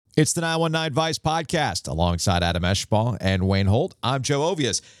It's the 919 Vice Podcast alongside Adam Eschball and Wayne Holt. I'm Joe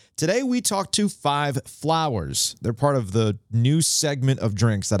Ovias. Today we talk to 5 Flowers. They're part of the new segment of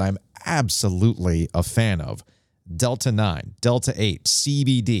drinks that I'm absolutely a fan of. Delta 9, Delta 8,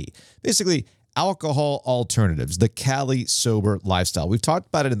 CBD. Basically, alcohol alternatives, the Cali sober lifestyle. We've talked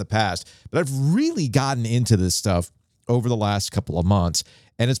about it in the past, but I've really gotten into this stuff over the last couple of months.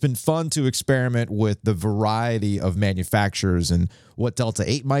 And it's been fun to experiment with the variety of manufacturers and what Delta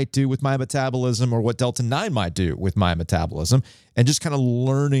 8 might do with my metabolism or what Delta 9 might do with my metabolism, and just kind of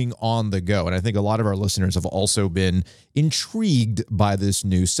learning on the go. And I think a lot of our listeners have also been intrigued by this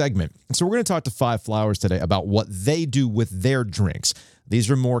new segment. So we're going to talk to 5 Flowers today about what they do with their drinks.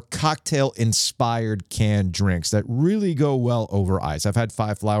 These are more cocktail-inspired canned drinks that really go well over ice. I've had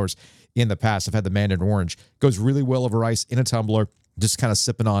 5 Flowers in the past. I've had the Mandarin Orange. Goes really well over ice in a tumbler. Just kind of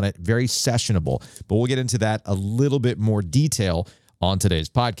sipping on it, very sessionable. But we'll get into that a little bit more detail on today's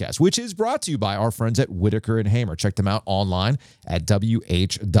podcast, which is brought to you by our friends at Whitaker and Hamer. Check them out online at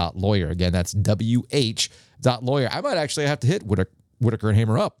wh.lawyer. Again, that's wh.lawyer. I might actually have to hit Whitaker and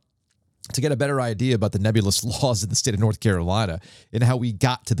Hamer up to get a better idea about the nebulous laws in the state of North Carolina and how we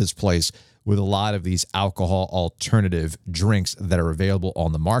got to this place with a lot of these alcohol alternative drinks that are available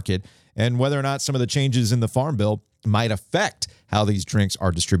on the market, and whether or not some of the changes in the Farm Bill might affect how these drinks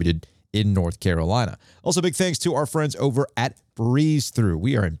are distributed in North Carolina. Also, big thanks to our friends over at Breeze Through.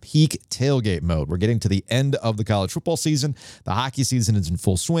 We are in peak tailgate mode. We're getting to the end of the college football season. The hockey season is in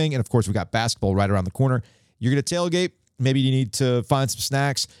full swing. And of course, we got basketball right around the corner. You're going to tailgate. Maybe you need to find some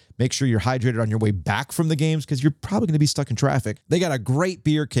snacks. Make sure you're hydrated on your way back from the games because you're probably going to be stuck in traffic. They got a great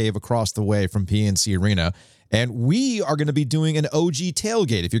beer cave across the way from PNC Arena. And we are going to be doing an OG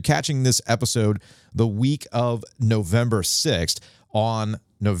tailgate. If you're catching this episode the week of November 6th, on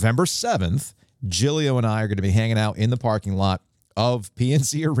November 7th, Gilio and I are going to be hanging out in the parking lot of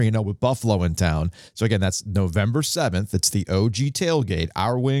PNC Arena with Buffalo in town. So again, that's November 7th. It's the OG tailgate.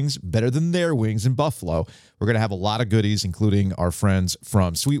 Our wings better than their wings in Buffalo. We're going to have a lot of goodies, including our friends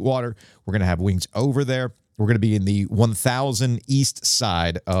from Sweetwater. We're going to have wings over there. We're going to be in the 1000 East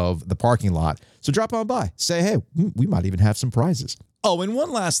side of the parking lot. So drop on by. Say, hey, we might even have some prizes. Oh, and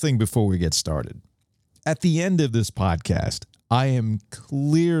one last thing before we get started. At the end of this podcast, I am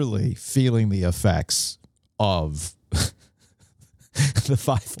clearly feeling the effects of the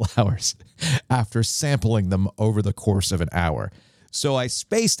 5 Flowers after sampling them over the course of an hour. So I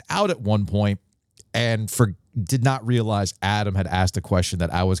spaced out at one point and did not realize Adam had asked a question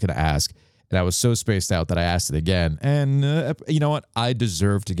that I was going to ask. And I was so spaced out that I asked it again. And you know what? I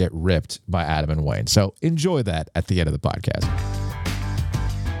deserve to get ripped by Adam and Wayne. So enjoy that at the end of the podcast.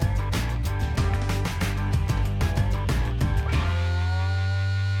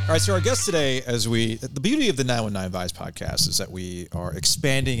 All right, so our guest today, the beauty of the 919 Vice podcast is that we are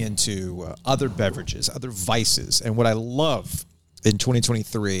expanding into other beverages, other vices. And what I love in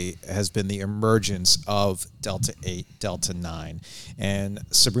 2023 has been the emergence of Delta 8, Delta 9. And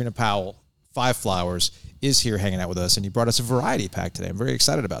Sabrina Powell, 5 Flowers, is here hanging out with us, and you brought us a variety pack today. I'm very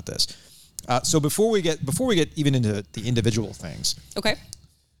excited about this. So before we get even into the individual things, okay,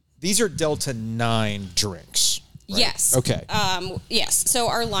 these are Delta 9 drinks. Right? Yes. Okay. Yes. So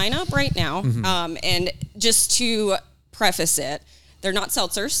our lineup right now, and just to preface it, they're not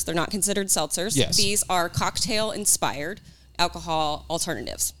seltzers. They're not considered seltzers. Yes. These are cocktail-inspired alcohol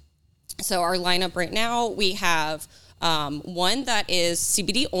alternatives. So our lineup right now, we have one that is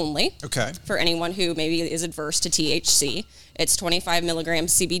CBD only. Okay. For anyone who maybe is adverse to THC. It's 25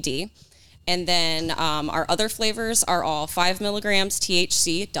 milligrams CBD. And then our other flavors are all 5 milligrams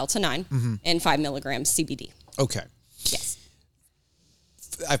THC, Delta 9, and 5 milligrams CBD. Okay. Yes.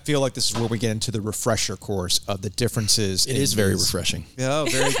 I feel like this is where we get into the refresher course of the differences. It is very refreshing. Oh,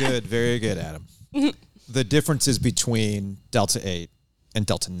 very good. Very good, Adam. The differences between Delta 8 and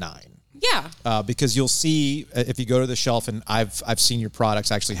Delta 9. Yeah. Because you'll see, if you go to the shelf, and I've seen your products,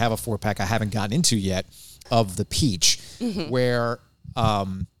 I actually have a 4-pack I haven't gotten into yet of the peach, where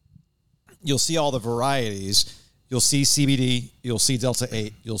you'll see all the varieties. You'll see CBD, you'll see Delta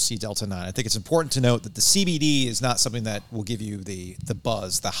 8, you'll see Delta 9. I think it's important to note that the CBD is not something that will give you the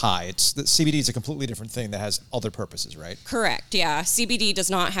buzz, the high. The CBD is a completely different thing that has other purposes, right? Correct, yeah. CBD does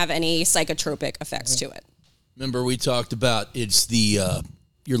not have any psychotropic effects to it. Remember we talked about it's the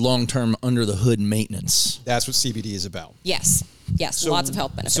your long-term under-the-hood maintenance. That's what CBD is about. Yes, so, lots of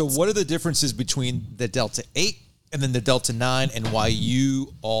health benefits. So what are the differences between the Delta 8 and then the Delta 9, and why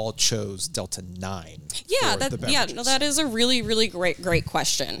you all chose Delta 9? That is a really great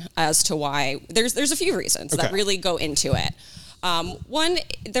question as to why. There's a few reasons that really go into it. One,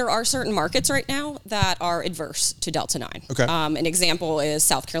 there are certain markets right now that are adverse to Delta 9. Okay. An example is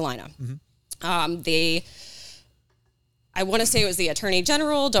South Carolina. I want to say it was the Attorney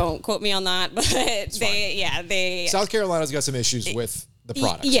General. Don't quote me on that, but they South Carolina's got some issues with the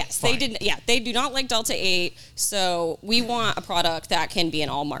product. Yes, Fine. they did. Yeah, they do not like Delta 8. So we want a product that can be in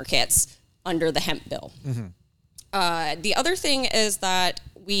all markets under the hemp bill. The other thing is that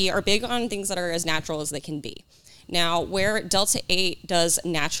we are big on things that are as natural as they can be. Now, where Delta 8 does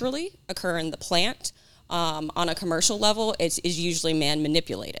naturally occur in the plant, on a commercial level, it is usually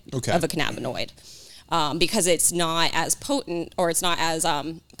man-manipulated of a cannabinoid. Because it's not as potent or it's not as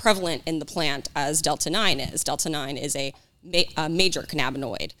prevalent in the plant as Delta 9 is. Delta 9 is a major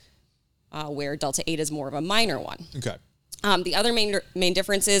cannabinoid, where Delta 8 is more of a minor one. Okay. The other main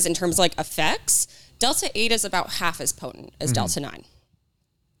difference is in terms of like effects, Delta 8 is about half as potent as Delta 9.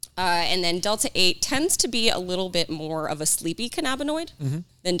 And then Delta 8 tends to be a little bit more of a sleepy cannabinoid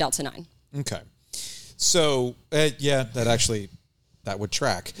than Delta 9. Okay. So, that would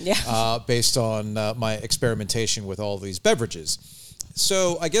track based on my experimentation with all these beverages.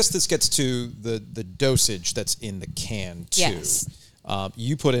 So I guess this gets to the dosage that's in the can too. Yes.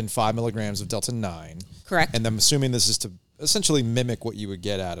 You put in 5 milligrams of Delta 9. Correct. And I'm assuming this is to essentially mimic what you would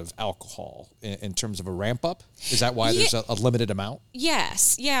get out of alcohol in terms of a ramp up. Is that why there's a limited amount?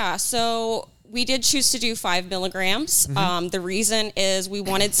 Yes. Yeah. So we did choose to do 5 milligrams. The reason is we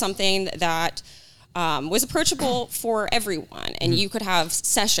wanted something that was approachable for everyone, and you could have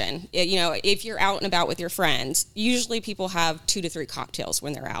session. You know, if you're out and about with your friends, usually people have 2 to 3 cocktails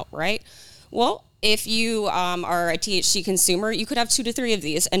when they're out, right? Well, if you are a THC consumer, you could have 2 to 3 of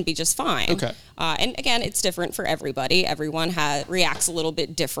these and be just fine. Okay. And again, it's different for everybody. Everyone reacts a little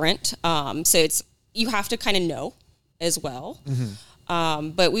bit different. So you have to kind of know as well.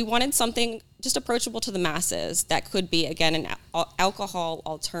 But we wanted something just approachable to the masses that could be, again, an alcohol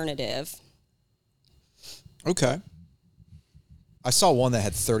alternative. Okay. I saw one that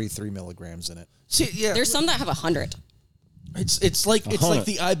had 33 milligrams in it. See, yeah, There's some that have 100. it's like the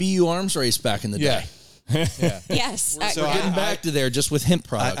IBU arms race back in the day. Yeah. Yes. So We're getting back to there just with hemp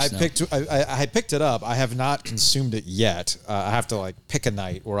products. I picked it up. I have not consumed it yet. I have to pick a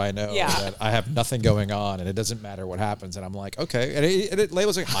night where I know that I have nothing going on and it doesn't matter what happens. And I'm like, okay. And it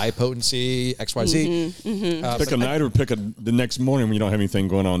labels like high potency, XYZ. Pick a night or the next morning when you don't have anything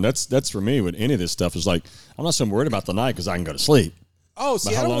going on. That's for me with any of this stuff. Is like, I'm not so worried about the night because I can go to sleep. Oh, see,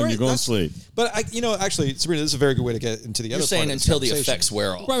 but how long you going to sleep? But actually, Sabrina, this is a very good way to get into the other. You're saying part of this until the conversation. effects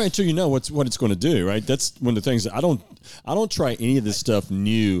wear off. Right, until you know what it's going to do. Right, that's one of the things that I don't try any of this stuff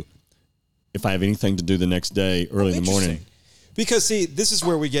new if I have anything to do the next day early in the morning. Because see, this is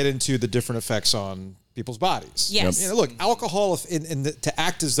where we get into the different effects on people's bodies. Yes. Look, alcohol to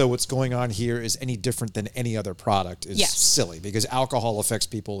act as though what's going on here is any different than any other product is silly because alcohol affects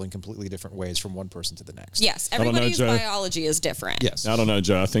people in completely different ways from one person to the next. Yes. don't know, Everybody's Joe. biology is different. Yes. I don't know,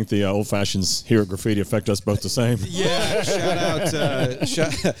 Joe. I think the old fashions here at Graffiti affect us both the same. Yeah, shout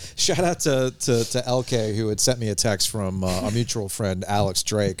out to LK who had sent me a text from a mutual friend, Alex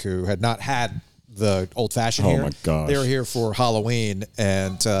Drake, who had not had the old fashioned here. Oh my gosh. They were here for Halloween,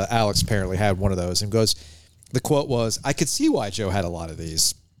 and Alex apparently had one of those and goes, the quote was, "I could see why Joe had a lot of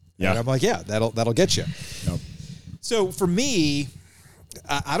these." Yeah. And I'm like, yeah, that'll get you. Yep. So for me,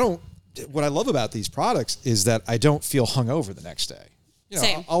 I don't. What I love about these products is that I don't feel hungover the next day.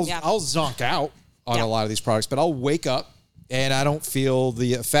 Same. I'll Yeah. zonk out on Yeah. a lot of these products, but I'll wake up and I don't feel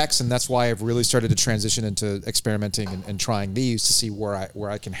the effects, and that's why I've really started to transition into experimenting and trying these to see where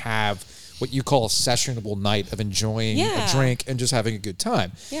I can have what you call a sessionable night of enjoying a drink and just having a good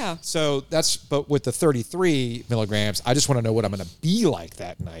time. Yeah. So but with the 33 milligrams, I just want to know what I'm going to be like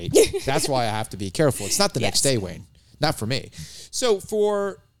that night. That's why I have to be careful. It's not the next day, Wayne. Not for me. So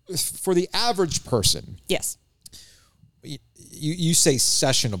for the average person, Yes. you say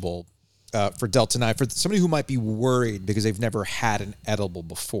sessionable for Delta 9 for somebody who might be worried because they've never had an edible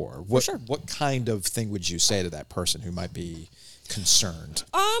before. What kind of thing would you say to that person who might be concerned?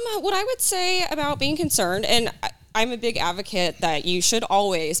 What I would say about being concerned, and I'm a big advocate that you should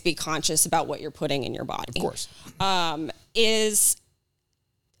always be conscious about what you're putting in your body. Of course. Is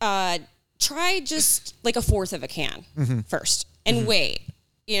try just like a fourth of a can first and wait.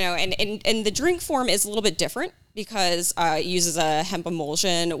 And the drink form is a little bit different because it uses a hemp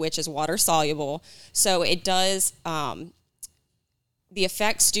emulsion, which is water soluble. So it does, the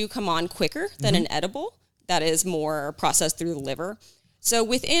effects do come on quicker than an edible that is more processed through the liver. So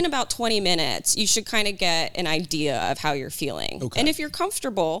within about 20 minutes, you should kind of get an idea of how you're feeling. Okay. And if you're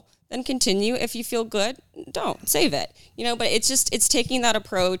comfortable, then continue. If you feel good, don't save it. But it's taking that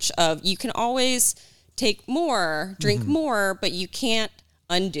approach of you can always take more, drink more, but you can't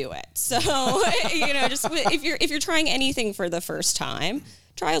undo it. So, just if you're trying anything for the first time,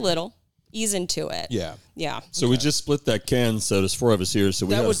 try a little, ease into it. Yeah. So we just split that can. So there's 4 of us here. So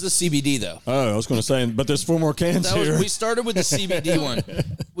That was the CBD though. Oh, I was going to say, but there's 4 more cans here. We started with the CBD one.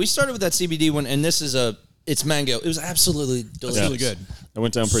 We started with that CBD one, and this is it's mango. It was absolutely delicious. Really good. That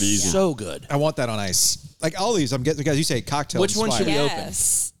went down pretty easy. So good. I want that on ice. Like all these, I'm getting because you say cocktail. Which one should we open?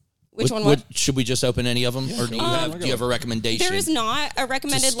 Yes. Which one? What? Should we just open any of them, or do you have a recommendation? There is not a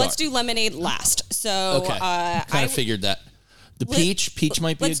recommended. Let's do lemonade last. So Okay. Kind of figured that. The peach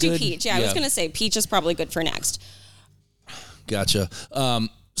might be let's a good. do peach. Yeah, I was going to say peach is probably good for next. Gotcha.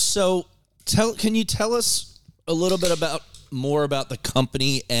 So can you tell us a little bit more about the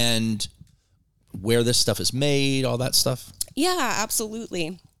company and where this stuff is made, all that stuff? Yeah,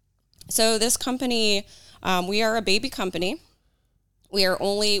 absolutely. So this company, we are a baby company. We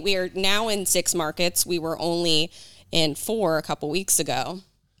are now in 6 markets. We were only in 4 a couple weeks ago.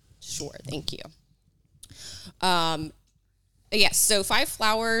 Sure, thank you. Yes, so 5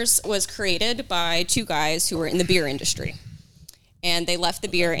 Flowers was created by 2 guys who were in the beer industry. And they left the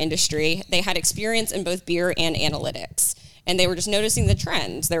beer industry. They had experience in both beer and analytics. And they were just noticing the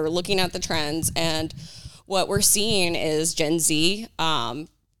trends. They were looking at the trends. And what we're seeing is Gen Z,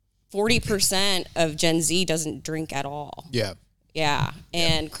 40% of Gen Z doesn't drink at all. Yeah. Yeah.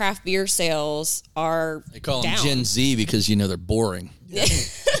 And craft beer sales are They call them down. Gen Z because, they're boring.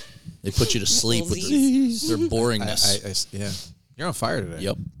 They put you to sleep with their boringness. Yeah. You're on fire today.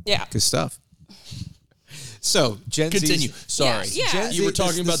 Yep. Yeah. Good stuff. So, Gen Z. Continue. Sorry. Yeah. Gen You were Z,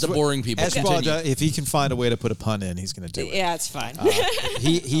 talking about the boring people. Esquibald, Continue. if he can find a way to put a pun in, he's going to do it. Yeah, it's fine.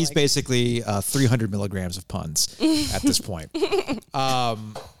 He's basically 300 milligrams of puns at this point.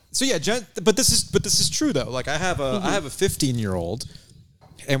 So yeah, but this is true though. Like I have a 15-year-old,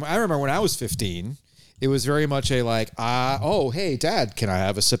 and I remember when I was 15, it was very much a like, oh hey Dad, can I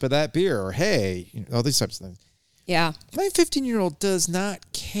have a sip of that beer? Or hey, all these types of things. Yeah. My 15-year-old does not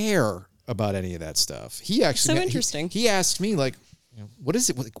care about any of that stuff. He actually interesting. He asked me like, what is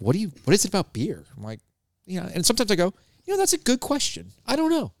it? Like, what is it about beer? I'm like, and sometimes I go, that's a good question. I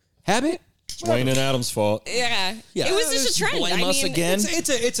don't know. Habit. Wayne and Adam's fault. Yeah. It was just a trend. Blame us again.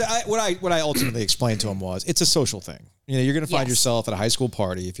 What I ultimately explained to him was it's a social thing. You're going to find yourself at a high school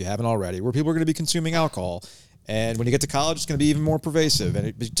party, if you haven't already, where people are going to be consuming alcohol. And when you get to college, it's going to be even more pervasive. And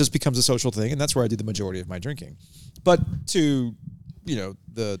it just becomes a social thing. And that's where I do the majority of my drinking. But to,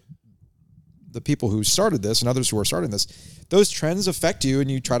 the people who started this and others who are starting this, those trends affect you and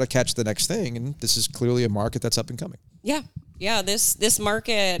you try to catch the next thing. And this is clearly a market that's up and coming. Yeah. Yeah. This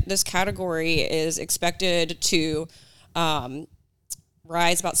market, this category is expected to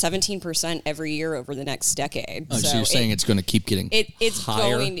rise about 17% every year over the next decade. Oh, so you're saying it's going to keep getting it's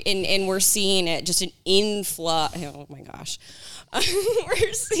higher? going, and we're seeing it just an influx. Oh my gosh.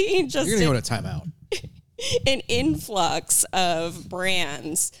 We're seeing just You're going to go to timeout. an influx of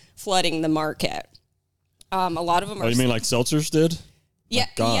brands flooding the market. A lot of them are. Oh, you mean like seltzers did? Yeah,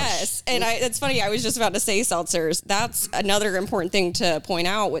 gosh. yes. And it's funny, I was just about to say seltzers. That's another important thing to point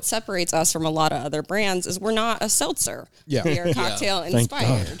out. What separates us from a lot of other brands is we're not a seltzer. Yeah. We are cocktail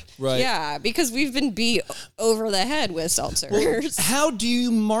inspired. Right. Yeah, because we've been beat over the head with seltzers. How do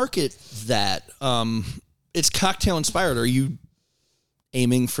you market that? It's cocktail inspired. Are you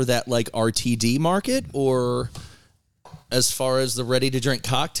aiming for that like RTD market, or as far as the ready to drink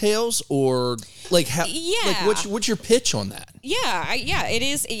cocktails, or like how? Yeah. Like what's your pitch on that? Yeah, it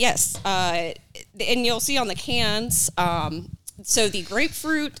is. Yes. And you'll see on the cans. So the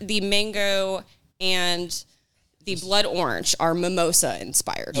grapefruit, the mango, and the blood orange are mimosa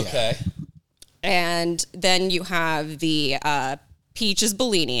inspired. Okay. And then you have the peach is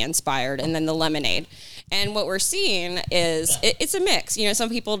Bellini inspired, and then the lemonade. And what we're seeing is it's a mix. Some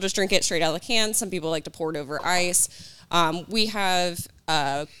people just drink it straight out of the can. Some people like to pour it over ice. We have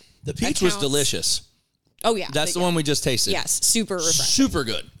the peach was delicious. Oh yeah, That's the one we just tasted. Yes, super refreshing. Super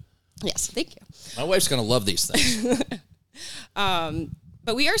good. Yes, thank you. My wife's gonna love these things.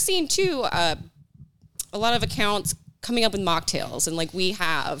 But we are seeing too a lot of accounts coming up with mocktails, and like we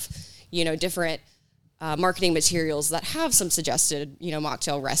have, different marketing materials that have some suggested,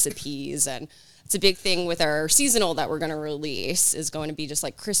 mocktail recipes, and it's a big thing with our seasonal that we're going to release is going to be just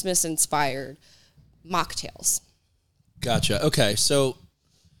like Christmas inspired mocktails. Gotcha. Okay, so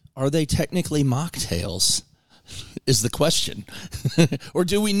are they technically mocktails? Is the question. Or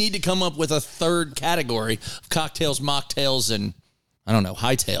do we need to come up with a third category of cocktails, mocktails, and I don't know,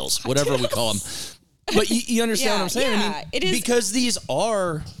 hightails, whatever we call them. But you understand what I'm saying? Yeah, I mean, it is. because these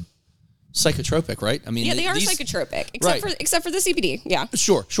are psychotropic, right? I mean, Yeah, they are these, psychotropic, Right. except for the CBD. Yeah.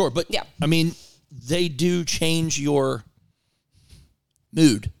 Sure. But Yeah. I mean, they do change your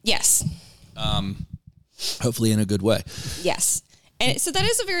mood. Yes. Hopefully in a good way. Yes. And so that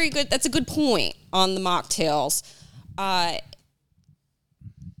is that's a good point on the mocktails.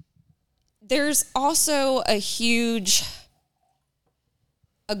 There's also a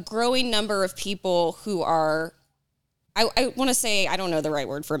growing number of people who are, I want to say, I don't know the right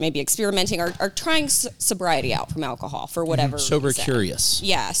word for it, maybe experimenting, are trying sobriety out from alcohol for whatever Sober reason. curious.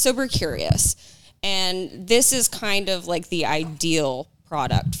 Yeah, sober curious. And this is kind of like the ideal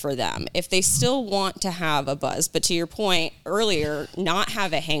product for them. If they still want to have a buzz, but to your point earlier, not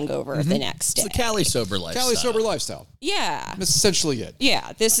have a hangover the next day. It's the Cali sober lifestyle. Cali sober lifestyle. Yeah. That's essentially it.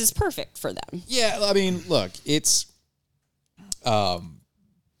 Yeah, this is perfect for them. Yeah, I mean, look, it's,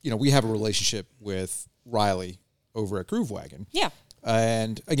 we have a relationship with Riley over at Groove Wagon. Yeah.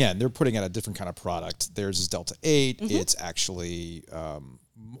 And again, they're putting out a different kind of product. Theirs is Delta 8. It's actually,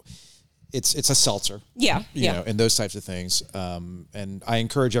 it's a seltzer. Yeah. You know, and those types of things. And I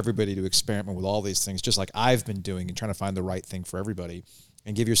encourage everybody to experiment with all these things, just like I've been doing and trying to find the right thing for everybody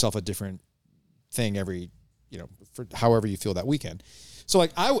and give yourself a different thing every, for however you feel that weekend. So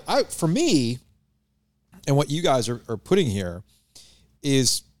like I for me, and what you guys are putting here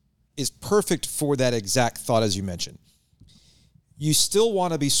is perfect for that exact thought as you mentioned. You still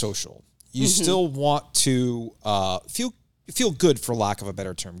want to be social. You still want to feel good, for lack of a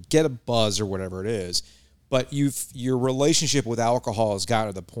better term, get a buzz or whatever it is. But your relationship with alcohol has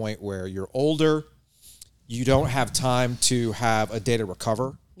gotten to the point where you're older. You don't have time to have a day to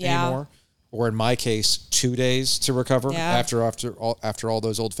recover anymore. Or in my case, 2 days to recover after all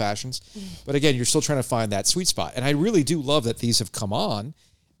those old fashions. But again, you're still trying to find that sweet spot. And I really do love that these have come on.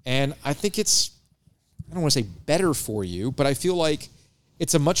 And I think it's, I don't want to say better for you, but I feel like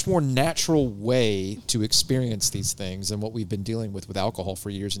it's a much more natural way to experience these things than what we've been dealing with alcohol for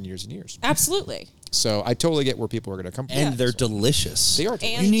years and years and years. Absolutely. So I totally get where people are going to come from. And they're delicious. They are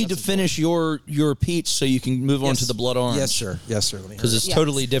delicious. You need to finish your peach so you can move on to the blood orange. Yes, sir. Yes, sir. Because it's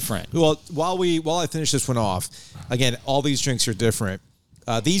totally different. Well, while I finish this one off, again, all these drinks are different.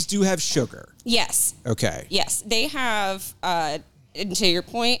 These do have sugar. Yes. Okay. Yes. They have, and to your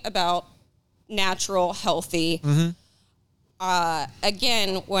point about natural, healthy,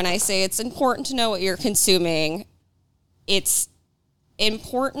 again, when I say it's important to know what you're consuming, it's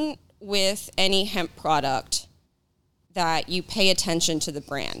important with any hemp product that you pay attention to the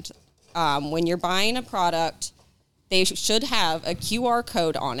brand. When you're buying a product, they should have a QR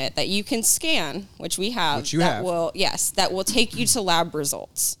code on it that you can scan, which we have. Which you have. That will take you to lab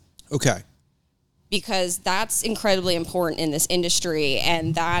results. Okay. Because that's incredibly important in this industry,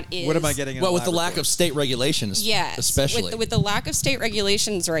 and that is... What am I getting in Well, with the lack of state regulations, yes, especially. With the lack of state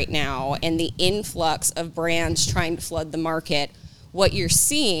regulations right now and the influx of brands trying to flood the market, what you're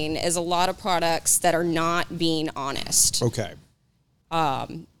seeing is a lot of products that are not being honest. Okay.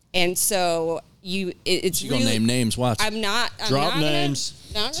 And so it's You're really... going to name names, watch. I'm not... Drop names.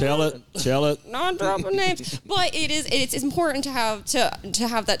 Tell it. Not dropping names, but it's important to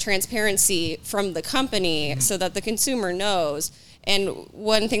have that transparency from the company so that the consumer knows. And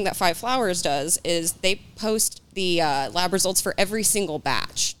one thing that Five Flowers does is they post the lab results for every single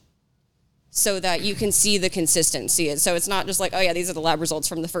batch, so that you can see the consistency. So it's not just like, oh yeah, these are the lab results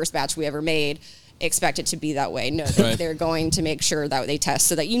from the first batch we ever made. Expect it to be that way. No, they're going to make sure that they test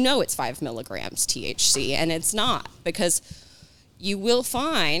so that you know it's 5 milligrams THC, and it's not, because you will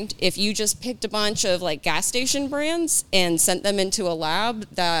find if you just picked a bunch of like gas station brands and sent them into a lab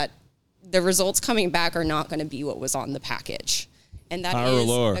that the results coming back are not going to be what was on the package. And that is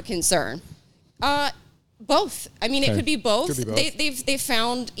a concern. Both. I mean, it could be both. Could be both. They've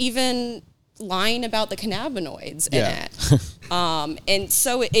found even lying about the cannabinoids in it. And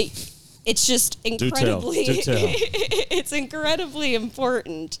so it's just incredibly, Do tell. it's incredibly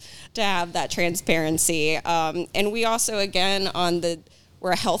important to have that transparency. And we also, again,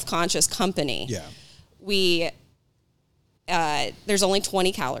 we're a health conscious company. Yeah. There's only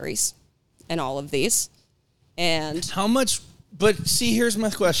 20 calories in all of these. And how much? But see, here's my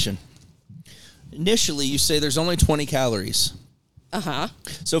question. Initially, you say there's only 20 calories.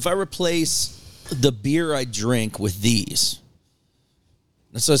 So if I replace the beer I drink with these,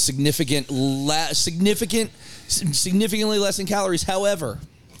 that's a significantly less in calories. However,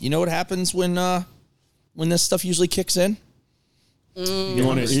 you know what happens when this stuff usually kicks in? You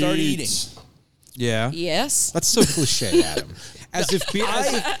want to start eating. Yeah. yes. That's so cliche, Adam. As if beer,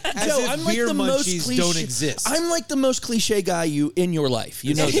 I'm like beer the most munchies cliche, don't exist. I'm like the most cliche guy in your life.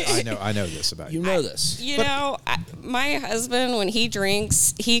 You know this. I know this about you. You know this. My husband, when he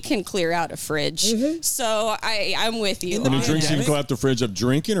drinks, he can clear out a fridge. So I'm with you. When he drinks, you can go out the fridge of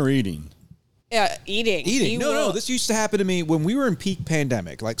drinking or eating. Eating. No. This used to happen to me when we were in peak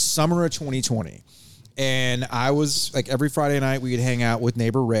pandemic, like summer of 2020. And I was like every Friday night we'd hang out with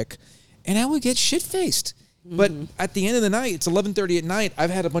neighbor Rick, and I would get shit-faced. But at the end of the night, it's 11:30 at night. I've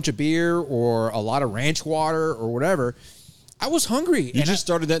had a bunch of beer or a lot of ranch water or whatever. I was hungry. You just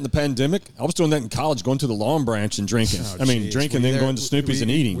started that in the pandemic? I was doing that in college, going to the Lawn Branch and drinking. Drinking, then going to Snoopy's and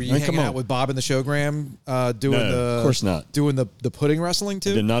eating. Were you hanging out with Bob and the Showgram of course not. Doing the pudding wrestling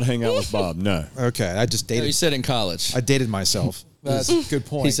too? I did not hang out with Bob, no. Okay, I just dated. No, he said in college. I dated myself. That's a good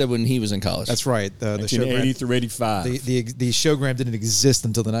point. He said when he was in college. That's right. The 1980 Showgram, through 85. the Showgram didn't exist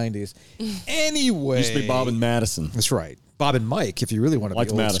until the 90s. Anyway. Used to be Bob and Madison. That's right. Bob and Mike, if you really want to be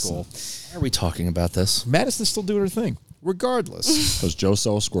old Madison. school. Why are we talking about this? Madison's still doing her thing, regardless. Because Joe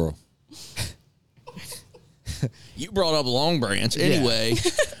saw a squirrel. You brought up Long Branch. Anyway.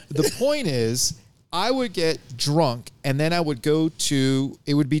 The point is, I would get drunk, and then I would go to,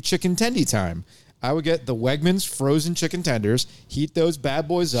 it would be chicken tendy time. I would get the Wegmans frozen chicken tenders, heat those bad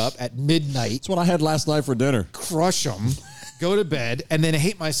boys up at midnight. That's what I had last night for dinner. Crush them, go to bed, and then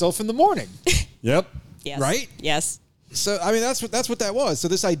hate myself in the morning. Yep. Yes. Right? Yes. So, I mean, that's what that was. So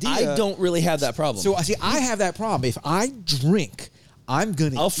this idea. I don't really have that problem. So, see, I have that problem. If I drink, I'm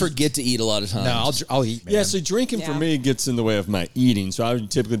going to I'll forget to eat a lot of times. No, I'll eat, man. Yeah, so drinking for me gets in the way of my eating. So I would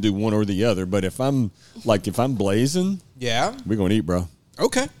typically do one or the other. But if I'm blazing, yeah, we're going to eat, bro.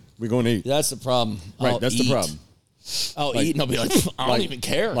 Okay. We're going to eat. That's the problem. Right, that's the problem. I'll eat and I'll be like, I don't even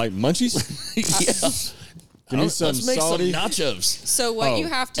care. Like munchies? Yeah. Give me some Let's make salty. some nachos. So what you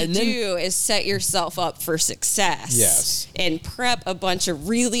have to do is set yourself up for success. Yes. And prep a bunch of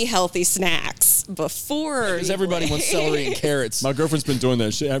really healthy snacks before. Because everybody wants celery and carrots. My girlfriend's been doing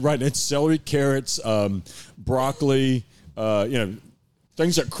that. Right, it's celery, carrots, broccoli,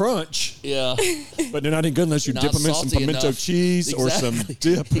 things that crunch. Yeah. But they're not any good unless you Not dip them in some salty pimento enough. cheese or some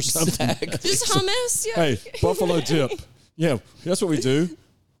dip or something. Just hummus. Yeah. Hey, buffalo dip. Yeah, that's what we do.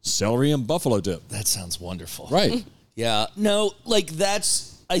 Celery and buffalo dip. That sounds wonderful. Right. Yeah. No, I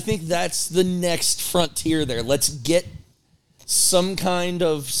think that's the next frontier there. Let's get some kind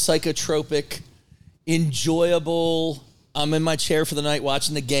of psychotropic, enjoyable, I'm in my chair for the night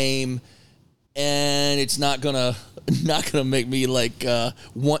watching the game, and it's not gonna make me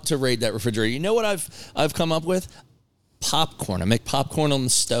want to raid that refrigerator. You know what I've come up with? Popcorn. I make popcorn on the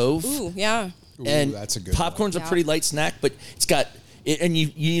stove. Ooh, yeah. And that's a good popcorn's a pretty light snack, but it's got and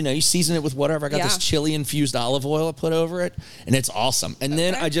you season it with whatever. I got this chili infused olive oil I put over it, and it's awesome. And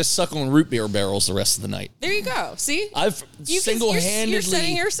then I just suck on root beer barrels the rest of the night. There you go. See, I've single-handedly. You're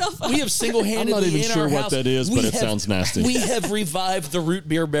setting yourself up. We have single-handedly. I'm not even in sure our what house, that is, but it sounds nasty. We have revived the root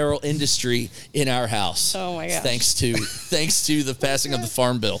beer barrel industry in our house. Oh my gosh! Thanks to the passing of the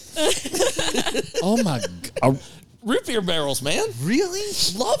Farm Bill. Oh my God. Root beer barrels, man. Really?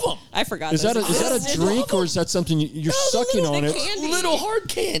 Love them. I forgot. Is that a drink or is that something you're sucking on it? Little hard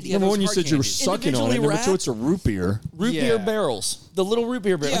candy. Remember when you said you were sucking on it? Individually Never, so it's a root beer. Root beer barrels. The little root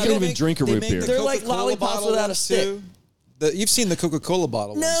beer barrels. I can't even drink a root beer. They're like lollipops without a stick. You've seen the Coca-Cola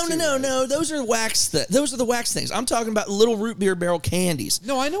bottle. No. Those are wax. Those are the wax things. I'm talking about little root beer barrel candies.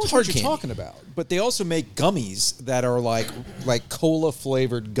 No, I know what you're talking about. But they also make gummies that are like cola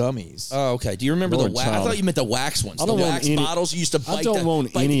flavored gummies. Oh, okay. Do you remember the wax? I thought you meant the wax ones. I don't the want wax any- bottles you used to bite, I don't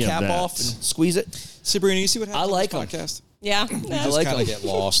want bite any the of cap that. off and squeeze it. Sabrina, you see what happens I like on 'em. this podcast? Yeah. You I just like kind of 'em. get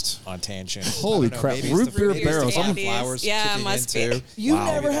lost on tangent. Holy crap. Maybe it's Root the beer fruit barrels. and Candies. flowers Yeah, kicking must in be. too. You Wow.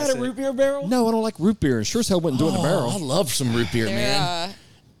 never had a root beer barrel? No, I don't like root beer. And sure as hell wouldn't do it in a I barrel. love some root beer, man.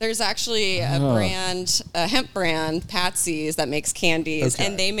 There's actually a brand, a hemp brand, Patsy's, that makes candies, Okay.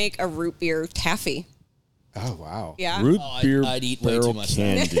 and they make a root beer taffy. Oh, wow. Yeah. Root beer I'd eat way barrel too much.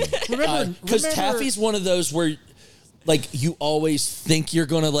 candy. Because taffy's one of those where, like, you always think you're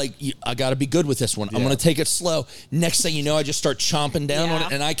gonna I gotta be good with this one. I'm gonna take it slow. Next thing you know, I just start chomping down on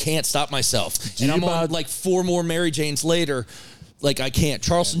it, and I can't stop myself. And I'm on like 4 more Mary Janes later. Like, I can't.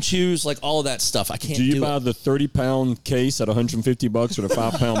 Charleston Chews, like all of that stuff. I can't Do do you buy it. the 30-pound case at $150 or the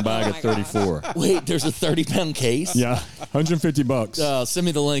 5-pound bag at $34? Wait, there's a 30-pound case? Yeah, $150. Send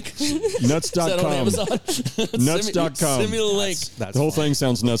me the link. Is that on Nuts.com. Amazon? Nuts.com. Send me the link. That's The whole funny. thing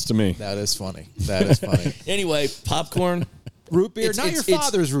sounds nuts to me. That is funny. That is funny. Anyway, popcorn. Root beer, not It's- your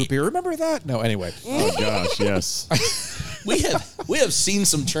father's root beer. Remember that? No, anyway. Oh, gosh, yes. We have seen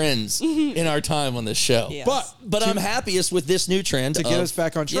some trends in our time on this show. Yes. But I'm happiest with this new trend To get us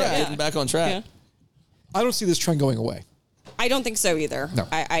back on track. Yeah, getting back on track. Yeah. I don't see this trend going away. I don't think so either. No.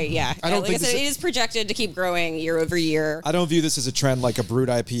 I don't like think I said, this it is projected to keep growing year over year. I don't view this as a trend like a brewed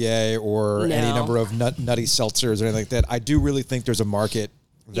IPA or any No. number of nutty seltzers or anything like that. I do really think there's a market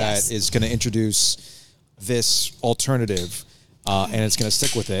that Yes. is going to introduce this alternative. and it's going to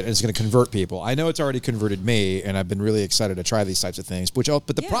stick with it, and it's going to convert people. I know it's already converted me, and I've been really excited to try these types of things. But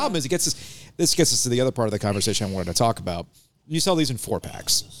the problem is, this gets us to the other part of the conversation I wanted to talk about. You sell these in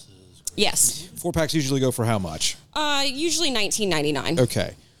 4-packs. Yes. 4-packs usually go for how much? Usually $19.99.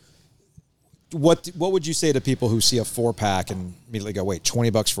 Okay. What would you say to people who see a 4-pack and immediately go, wait,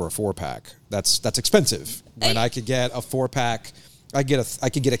 $20 for a 4-pack? That's expensive. When I could get a 4-pack, I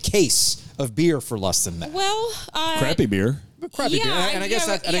could get a case of beer for less than that. Well, Crappy beer. Crappy beer. And I guess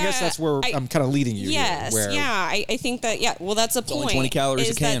that's where I'm kind of leading you. Yes. Here, I think that. Yeah. Well, that's a point. Only 20 calories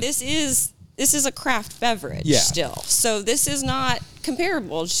a can. That this is a craft beverage still. So this is not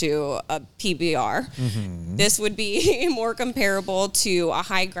comparable to a PBR. Mm-hmm. This would be more comparable to a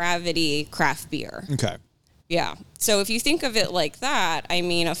high gravity craft beer. Okay. Yeah. So if you think of it like that, I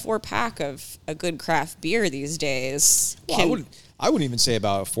mean, a 4-pack of a good craft beer these days. Well, I wouldn't even say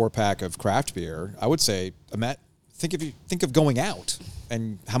about a 4-pack of craft beer. I would say, think of going out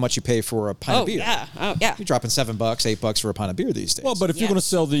and how much you pay for a pint of beer. Oh, yeah. You're dropping $7, $8 for a pint of beer these days. Well, but if you're going to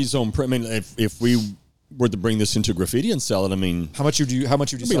sell these on, I mean, if we were to bring this into graffiti and sell it, I mean, how much would you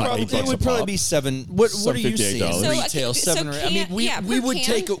sell? like $8 It would probably be $7. What are you seeing? $58. Retail, So, 7 or 8. I mean, we would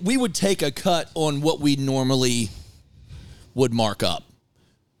can. we would take a cut on what we normally would mark up.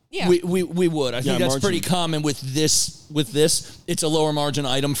 Yeah. We would. I think that's margin. pretty common with this. It's a lower margin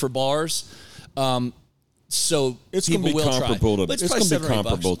item for bars. So it's going to be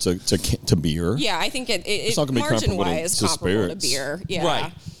comparable to to beer. Yeah, I think it's not going to be comparable to spirits. Beer. Yeah.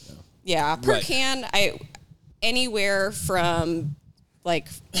 Right. Yeah. Per Right. can, anywhere from like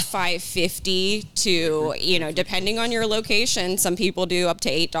 $5.50 to, depending on your location, some people do up to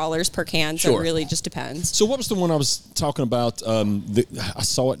 $8 per can. So Sure. it really just depends. So what was the one I was talking about? I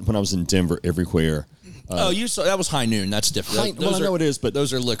saw it when I was in Denver everywhere. You saw that was High Noon. That's different. I know it is, but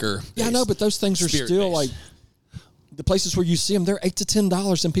those are liquor. Yeah, I know, but those things are still like the places where you see them. They're $8 to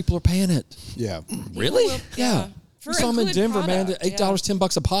 $10, and people are paying it. Yeah. Really? Yeah. For I saw them in good Denver, product, man. $8,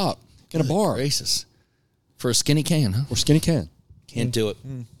 $10 a pop in a bar. Gracious. For a skinny can, huh? Or skinny can. Can't do it.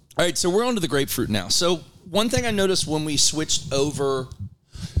 All right, so we're on to the grapefruit now. So one thing I noticed when we switched over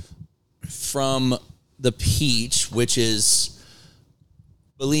from the peach, which is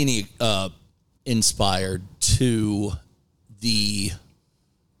Bellini inspired, to the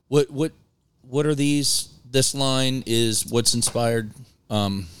what are these? This line is what's inspired.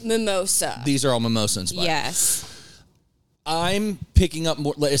 Mimosa. These are all mimosa inspired. Yes. I'm picking up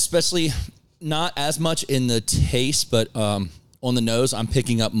more, especially not as much in the taste, but on the nose, I'm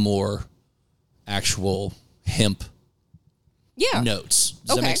picking up more actual hemp notes.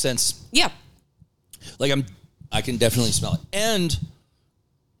 Does that make sense? Yeah. Like I can definitely smell it, and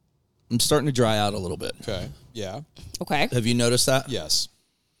I'm starting to dry out a little bit. Okay. Yeah. Okay. Have you noticed that? Yes.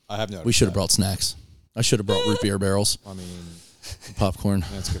 I have noticed. We should have brought snacks. I should have brought root beer barrels. I mean, Popcorn.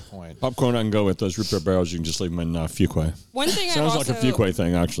 that's a good point. Popcorn, I can go with those root beer barrels. You can just leave them in Fuquay. One thing Sounds like a Fuquay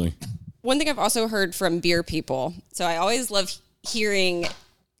thing, actually. One thing I've also heard from beer people. So I always love hearing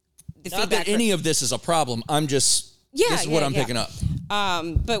the Not feedback. that any of this is a problem. I'm just. This is what I'm picking up.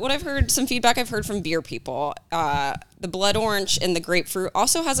 But what I've heard, some feedback I've heard from beer people, the blood orange and the grapefruit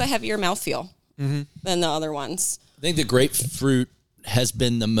also has a heavier mouthfeel than the other ones. I think the grapefruit has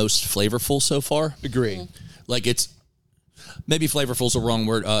been the most flavorful so far. Agree. Like it's maybe flavorful is a wrong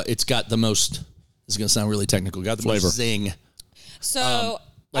word. It's got the most. This is gonna sound really technical. Got the Flavor. most zing. So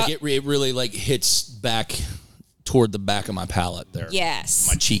It really like hits back toward the back of my palate there. yes,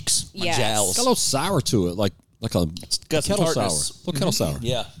 My cheeks, my Yes. jowls. It's got a little sour to it, like a got some kettle sour. tartness. Little kettle sour.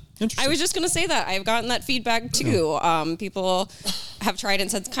 Yeah. Interesting. I was just going to say that. I've gotten that feedback too. People have tried and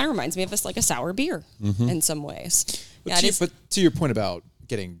said it kind of reminds me of like a sour beer in some ways. But to your point about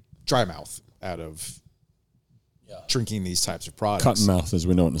getting dry mouth out of drinking these types of products. Cotton mouth, as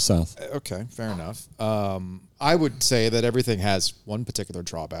we know it in the South. Okay, fair enough. I would say that everything has one particular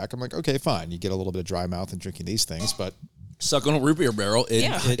drawback. I'm like, okay, fine. You get a little bit of dry mouth in drinking these things, but Suck on a root beer barrel. It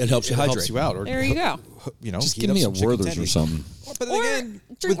helps you it hydrate. helps you out. Or, There you go. Just heat give up me a some chicken Werther's tendies. or something. But then Or again,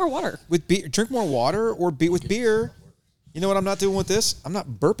 drink more water. With beer, drink more water, or with beer. You know what I'm not doing with this? I'm not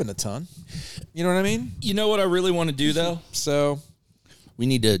burping a ton. You know what I mean? You know what I really want to do though? So We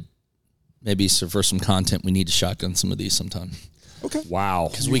need to maybe for some content. We need to shotgun some of these sometime okay. Wow.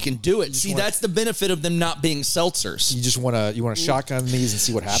 because we can do it. See, that's the benefit of them not being seltzers. You just want to shotgun these and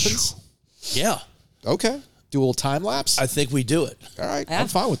see what happens? Yeah, Okay. Do a little time lapse? I think we do it. All right. Yeah. I'm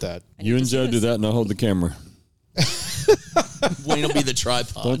fine with that. You and Joe do that, and I'll hold the camera. Wayne will be the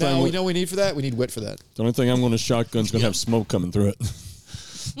tripod. No, we know what we need for that? We need wit for that. The only thing I'm going to shotgun's going to have smoke coming through it.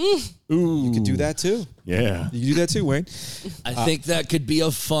 Ooh. You could do that too. Yeah. You could do that too, Wayne. I think that could be a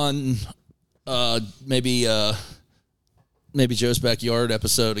fun, maybe maybe Joe's Backyard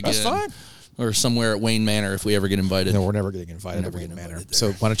episode again. That's fine. Or somewhere at Wayne Manor if we ever get invited. No, we're never getting invited to Wayne Manor.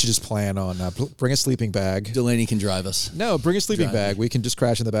 So why don't you just plan on bring a sleeping bag? Delaney can drive us. No, bring a sleeping bag. We can just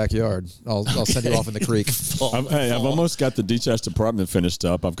crash in the backyard. I'll send you off in the creek. I've almost got the detached apartment finished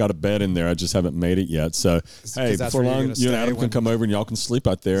up. I've got a bed in there. I just haven't made it yet. So, hey, before long, you and Adam can come over and y'all can sleep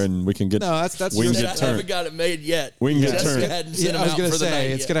out there and we can get. No, that's we your can get I haven't got it made yet. We can get turned. I was going to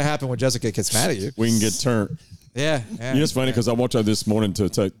say, it's going to happen when Jessica gets mad at you. We can get turned. Yeah. You know, it's funny because I walked out this morning to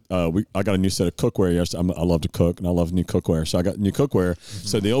take. I got a new set of cookware yesterday. I love to cook and I love new cookware, so I got new cookware. Mm-hmm.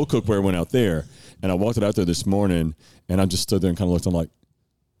 So the old cookware went out there, and I walked it out there this morning, and I just stood there and kind of looked. I'm like,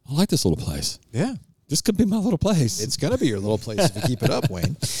 I like this little place. Yeah, this could be my little place. It's gonna be your little place if you keep it up,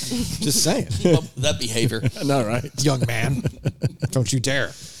 Wayne. Just saying. Keep up that behavior. I know, right, young man? Don't you dare.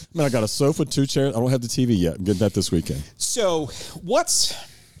 I mean, I got a sofa, 2 chairs. I don't have the TV yet. I'm getting that this weekend. So what's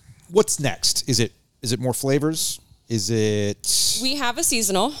next? Is it more flavors? Is it? We have a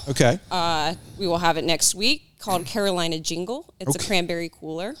seasonal. Okay. We will have it next week called Carolina Jingle. It's a cranberry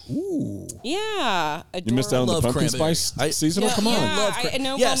cooler. Ooh. Yeah. You missed out on the Love pumpkin cranberry. spice seasonal? Yeah, Come on. Yeah, I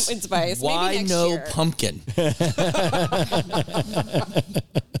know pumpkin spice. Why Maybe next no year. pumpkin?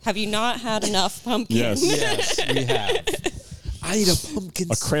 Have you not had enough pumpkin? Yes. Yes, we have. I need a pumpkin.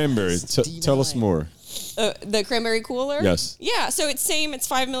 A cranberry. Tell us more. The cranberry cooler? Yes. Yeah, so it's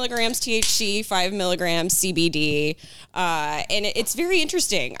 5 milligrams THC, 5 milligrams CBD, and it's very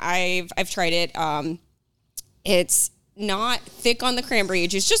interesting. I've tried it. It's not thick on the cranberry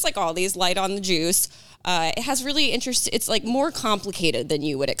juice, just like all these, light on the juice. It has really interesting. It's like more complicated than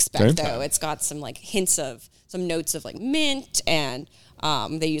you would expect, though. It's got some like hints of some notes of like mint, and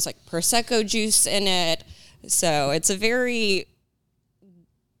they use like Prosecco juice in it. So it's a very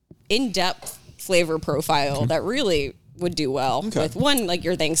in-depth flavor profile that really would do well with one, like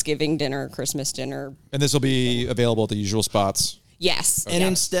your Thanksgiving dinner, Christmas dinner. And this will be available at the usual spots. Yes. And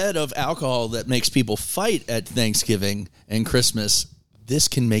instead of alcohol that makes people fight at Thanksgiving and Christmas, this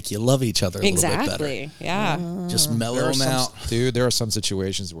can make you love each other a little bit better. Exactly. Yeah. Just mellow them out. Dude, there are some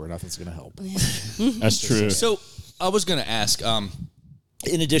situations where nothing's going to help. That's true. So I was going to ask,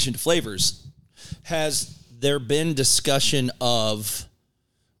 in addition to flavors, has there been discussion of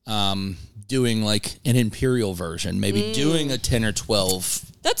doing like an imperial version, maybe doing a 10 or 12?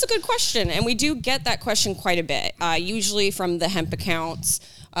 That's a good question. And we do get that question quite a bit, usually from the hemp accounts.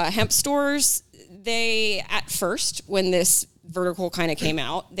 Hemp stores, they, at first, when this vertical kind of came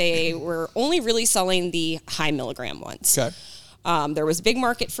out, they were only really selling the high milligram ones. Okay. There was a big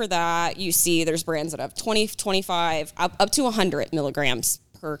market for that. You see there's brands that have 20, 25, up to 100 milligrams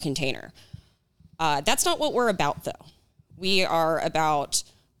per container. That's not what we're about, though. We are about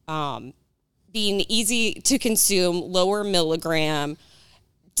being easy to consume, lower milligram,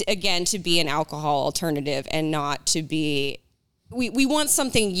 to be an alcohol alternative and not to be... We want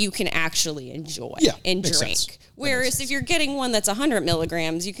something you can actually enjoy and drink. Whereas if you're getting one that's 100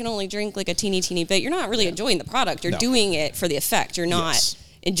 milligrams, you can only drink like a teeny bit. You're not really enjoying the product. You're doing it for the effect. You're not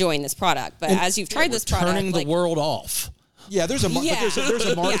enjoing this product. But as you've tried this product... Turning the world off. Yeah, there's a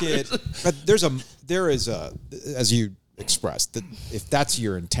market, but there is a, as you expressed, that if that's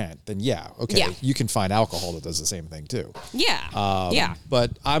your intent, then you can find alcohol that does the same thing too. Yeah.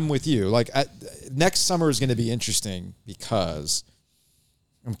 But I'm with you. Like next summer is going to be interesting because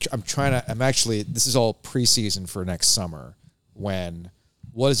I'm actually, this is all preseason for next summer.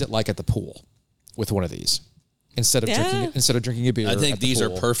 What is it like at the pool with one of these? Instead of drinking a beer, I think these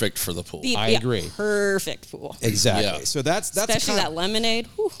pool. are perfect for the pool. I agree. Perfect pool. Exactly. Yeah. So that's especially that lemonade.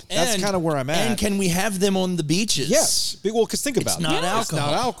 Whew. That's kind of where I'm at. And can we have them on the beaches? Yes. Well, because think about it. It's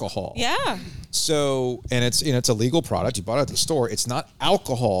not alcohol. Yeah. So, and it's a legal product. You bought it at the store. It's not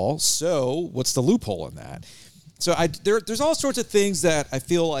alcohol. So, what's the loophole in that? So, there's all sorts of things that I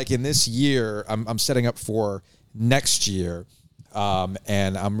feel like in this year I'm setting up for next year,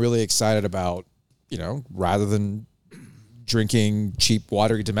 and I'm really excited about. Rather than drinking cheap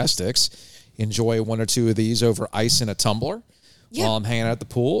watery domestics, enjoy one or two of these over ice in a tumbler while I'm hanging out at the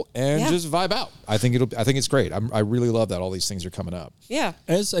pool and just vibe out. I think it's great. I really love that all these things are coming up. Yeah.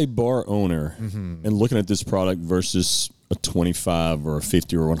 As a bar owner and looking at this product versus a 25 or a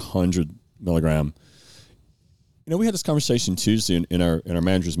 50 or 100 milligram, we had this conversation Tuesday in our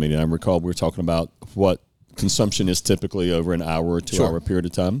managers meeting. I recall we were talking about what consumption is typically over an hour or 2 hour period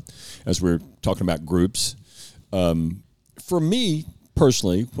of time, as we're talking about groups. For me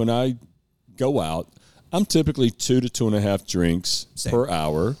personally, when I go out, I'm typically 2 to 2.5 drinks per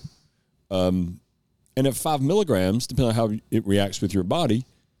hour. And at 5 milligrams, depending on how it reacts with your body,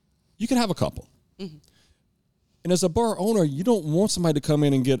 you can have a couple. Mm-hmm. And as a bar owner, you don't want somebody to come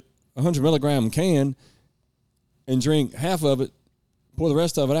in and get a 100 milligram can and drink half of it, pour the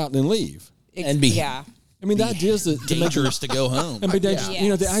rest of it out, and then leave. And be yeah. I mean, the idea is to make dangerous to go home. and be dangerous. Yes. You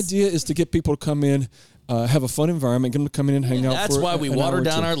know, the idea is to get people to come in, have a fun environment, get them to come in and hang out. That's why we water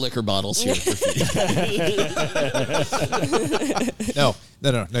down our liquor bottles here. No,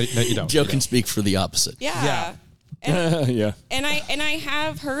 you don't. Joe can speak for the opposite. Yeah. yeah. And I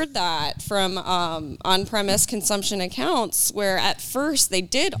have heard that from on-premise consumption accounts where at first they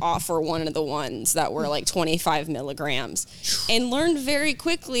did offer one of the ones that were like 25 milligrams and learned very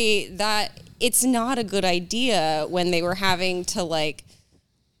quickly that it's not a good idea when they were having to like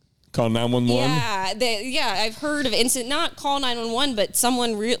Call 911. I've heard of instant, not call 911, but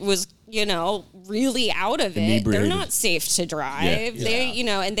someone was, really out of it. They're Inebriated. not safe to drive. Yeah. They,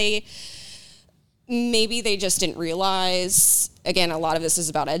 and maybe they just didn't realize, again, a lot of this is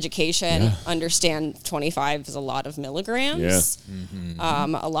about education. Yeah. Understand 25 is a lot of milligrams. Yeah.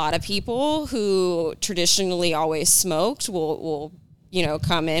 Mm-hmm. A lot of people who traditionally always smoked will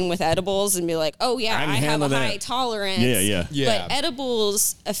come in with edibles and be like, oh yeah, I can I have a handle high that. tolerance. Yeah. Yeah. But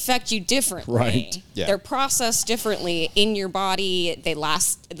edibles affect you differently. Right. Yeah. They're processed differently in your body. They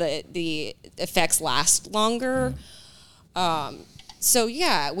last, the effects last longer. So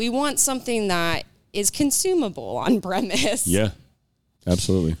yeah, we want something that is consumable on premise. Yeah.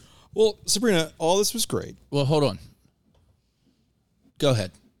 Absolutely. Well, Sabrina, all this was great. Well, hold on. Go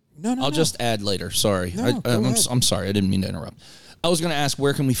ahead. No, I'll just add later. Sorry. No, go ahead. I'm sorry. I didn't mean to interrupt. I was going to ask,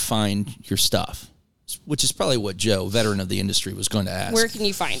 where can we find your stuff? Which is probably what Joe, veteran of the industry, was going to ask. Where can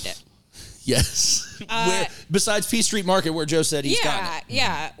you find it? Yes. Where, besides P Street Market, where Joe said he's gotten it.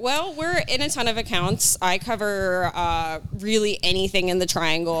 Yeah. Well, we're in a ton of accounts. I cover really anything in the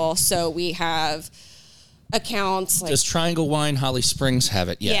triangle. So we have accounts like Does Triangle Wine Holly Springs have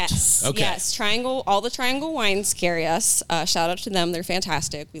it yet? Yes. Okay. Yes. Triangle. All the Triangle wines carry us. Shout out to them. They're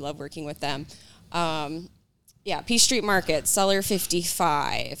fantastic. We love working with them. P Street Market, Cellar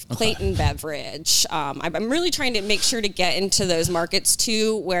 55, Clayton Beverage. I'm really trying to make sure to get into those markets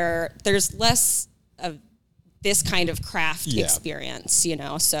too, where there's less of this kind of craft experience.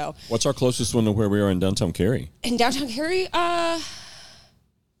 So What's our closest one to where we are in downtown Cary? in downtown Cary,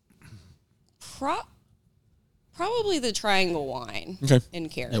 probably the Triangle Wine in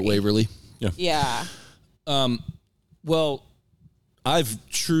Cary. At Waverly. Yeah. Well, I've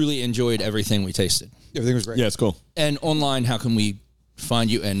truly enjoyed everything we tasted. Everything was great. Yeah, it's cool. And online, how can we find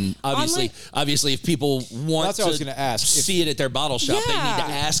you? And obviously, if people want that's what I was gonna ask. see it at their bottle shop, they need to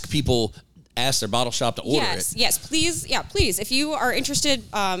ask their bottle shop to order it. Yes, please. Yeah, please. If you are interested,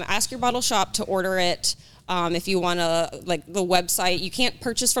 ask your bottle shop to order it. If you want to, like the website, you can't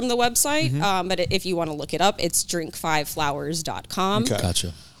purchase from the website, but if you want to look it up, it's drink5flowers.com. Okay.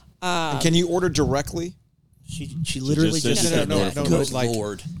 Gotcha. And can you order directly? She literally just just said said no, that. no, Good like-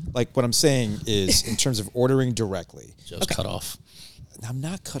 Lord. Like what I'm saying is, in terms of ordering directly, Joe's cut off. I'm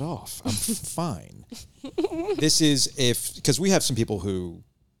not cut off. I'm fine. This is because we have some people who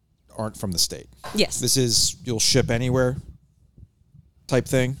aren't from the state. Yes. This is you'll ship anywhere type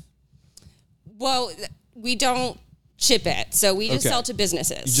thing. Well, we don't ship it, so we just Okay. sell to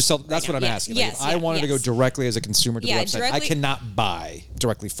businesses. You just sell. That's right what now. I'm Yes, asking. Yes, Like, if I wanted to go yes. directly as a consumer to the Yeah, website. I directly- cannot buy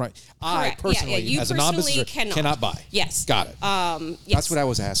directly from. I Correct. personally, you as a personally non-business, cannot buy. Yes. Got it. Yes. That's what I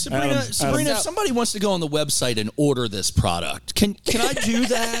was asking. Sabrina, if somebody wants to go on the website and order this product, can I do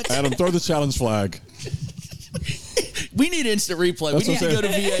that? Adam, throw the challenge flag. We need instant replay. That's We need what to I'm go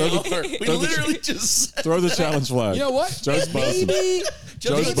to saying. VAR. We throw the- literally just Throw the challenge flag. You know what? Joe's busting.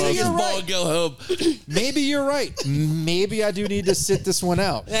 Joe's take buzzing. his ball and go home. Maybe you're right. Maybe I do need to sit this one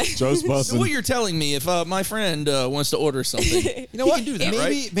out. Joe's So busting. what you're telling me, if my friend wants to order something, You know what? can do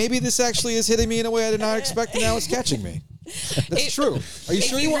that, maybe this actually is hitting me in a way I did not expect, and now it's catching me. That's true. Are you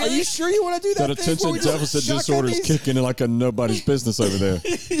sure you want? Are you sure you want to do that? That thing where attention we just deficit shotgun disorder is these? kicking in like a nobody's business over there.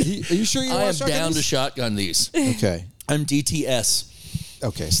 Are you sure you I want am to shotgun down to these? shotgun these. Okay. I'm DTS.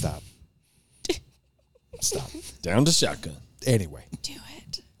 Okay. Stop. Stop. Down to shotgun. Anyway. Do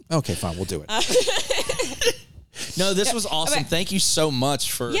it. Okay. Fine. We'll do it. No, this was awesome. Okay. Thank you so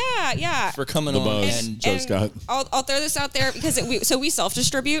much for Yeah. coming The on. buzz. And Joe Scott. I'll throw this out there because we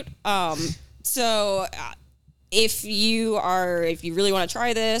self-distribute. If you really want to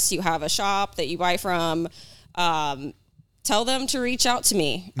try this, you have a shop that you buy from, tell them to reach out to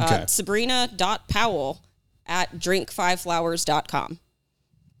me. Okay. Sabrina.powell@drink5flowers.com.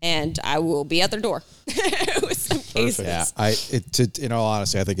 And I will be at their door with some cases. Yeah. In all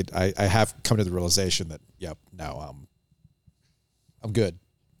honesty, I think I have come to the realization that I'm good.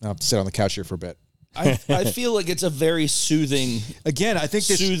 I'll have to sit on the couch here for a bit. I feel like it's a very soothing, Again, I think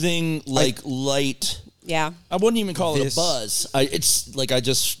light. Yeah. I wouldn't even call it a This- buzz. It's like I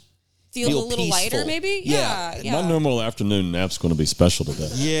just Feel a little lighter, peaceful. maybe. Yeah. Yeah. My normal afternoon nap's going to be special today.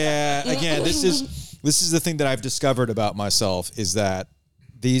 Yeah, again, this is the thing that I've discovered about myself is that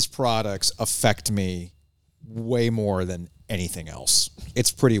these products affect me way more than anything else.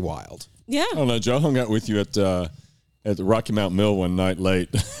 It's pretty wild. Yeah. I don't know, Joe. I hung out with you at the Rocky Mountain Mill one night late.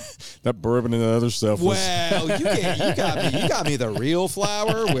 That bourbon and the other stuff was... Well, you got me the real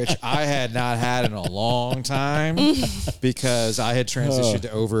flower, which I had not had in a long time because I had transitioned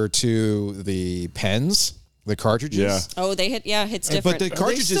over to the pens, the cartridges. Yeah. Oh, it's different. But the Are they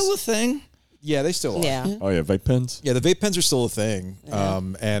cartridges, still a thing? yeah, they still are. Yeah. Oh, yeah, vape pens? Yeah, the vape pens are still a thing.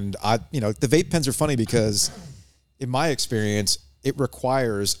 And the vape pens are funny because in my experience, it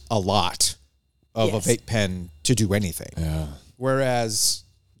requires a lot of Yes. a vape pen to do anything. Yeah. Whereas,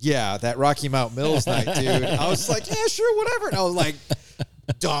 yeah, that Rocky Mount Mills night, dude, I was like, yeah, sure, whatever. And I was like,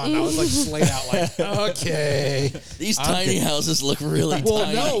 done. I was like just laid out like, okay. These tiny houses look really Well,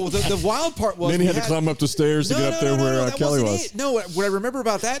 tiny. no, the wild part was Then he had to climb up the stairs to get up there where that Kelly wasn't was. it. No, what I remember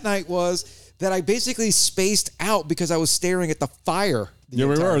about that night was that I basically spaced out because I was staring at the fire. Yeah,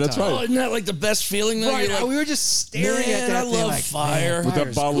 we were. That's Oh, right. isn't that like the best feeling? Though? Right, You're like, we were just staring at man, that I thing love like, fire. man, With that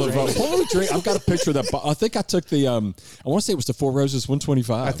fire's bottle of... great. what did we drink? I've got a picture of that. I think I took the... I want to say it was the Four Roses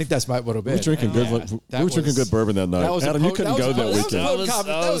 125. I think that's what it'll be. we were drinking good. We were drinking good bourbon that night. That was Adam, you couldn't go that weekend. I was at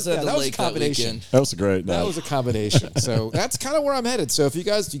the That was a lake that combination. weekend. That was a great night. That was a combination. So that's kind of where I'm headed. So if you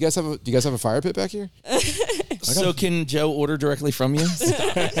guys, do you guys have a fire pit back here? So can Joe order directly from you?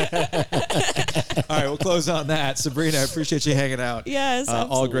 All right, we'll close on that. Sabrina, I appreciate you hanging out. Yes,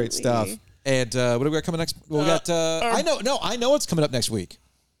 all great absolutely. stuff. And what do we got coming next? Well, we got. I know what's coming up next week.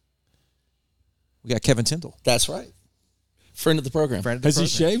 We got Kevin Tyndall. That's right. Friend of the program. Has he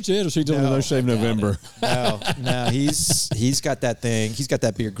shaved yet, or is he doing No, no shave November? No, he's got that thing. He's got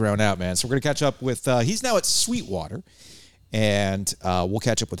that beard grown out, man. So we're gonna catch up with. He's now at Sweetwater, and we'll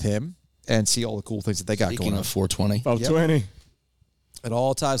catch up with him and see all the cool things that they got Speaking going on. of 420. 1220. It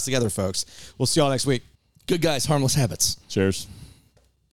all ties together, folks. We'll see y'all next week. Good guys, harmless habits. Cheers.